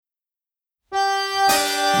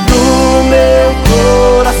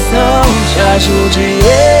já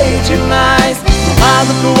judiei demais. De um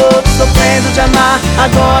lado pro outro sofrendo de amar,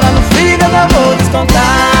 agora no fígado eu vou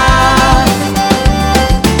descontar.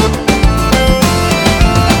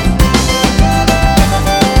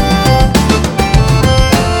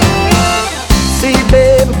 Se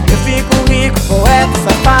bebo, eu fico rico, poeta,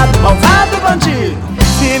 safado, malvado, bandido.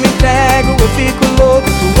 Se me entrego, eu fico louco,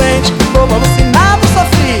 doente, bobo, alucinado,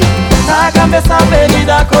 sofrido. A cabeça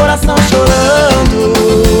perdida, coração chorando,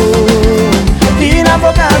 e na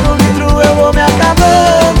boca do litro eu vou me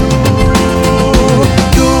acabando.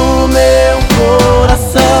 Do meu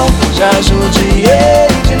coração já judiei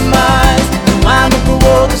demais. De um lado pro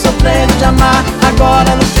outro sofrendo de amar,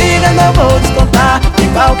 agora no fígado eu vou descontar. Em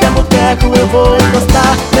qualquer boteco eu vou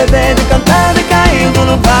encostar, bebendo, cantando e caindo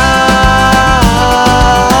no bar.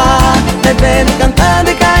 Bebendo,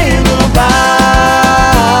 cantando e caindo no bar.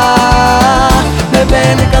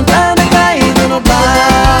 Bebendo, cantando e caindo no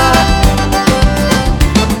bar.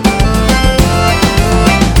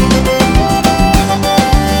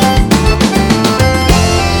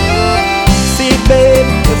 Se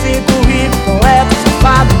bebo, eu fico rico, poeta,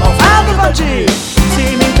 safado, malvado, bandido. Se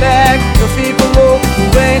me entrego, eu fico louco,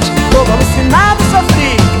 doente, bobo, alucinado,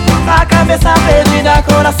 sofrido. A cabeça perdida,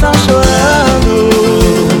 coração chorando,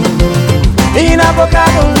 e na boca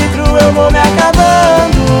do litro eu vou me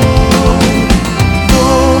acabando.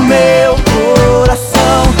 Do meu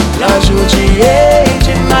coração já judiei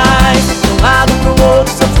demais. De um lado pro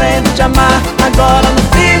outro sofrendo de amar, agora no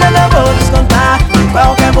fígado eu vou descontar. Em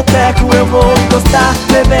qualquer boteco eu vou encostar,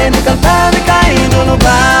 bebendo, cantando e caindo no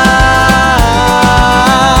bar.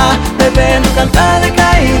 Bebendo, cantando e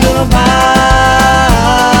caindo no bar.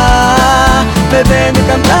 Bebendo,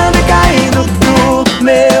 cantando e caindo no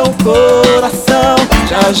meu coração.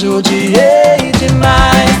 Já judiei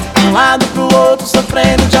demais. De um lado pro outro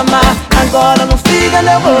sofrendo de amar, agora no fígado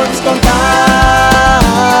eu vou descontar.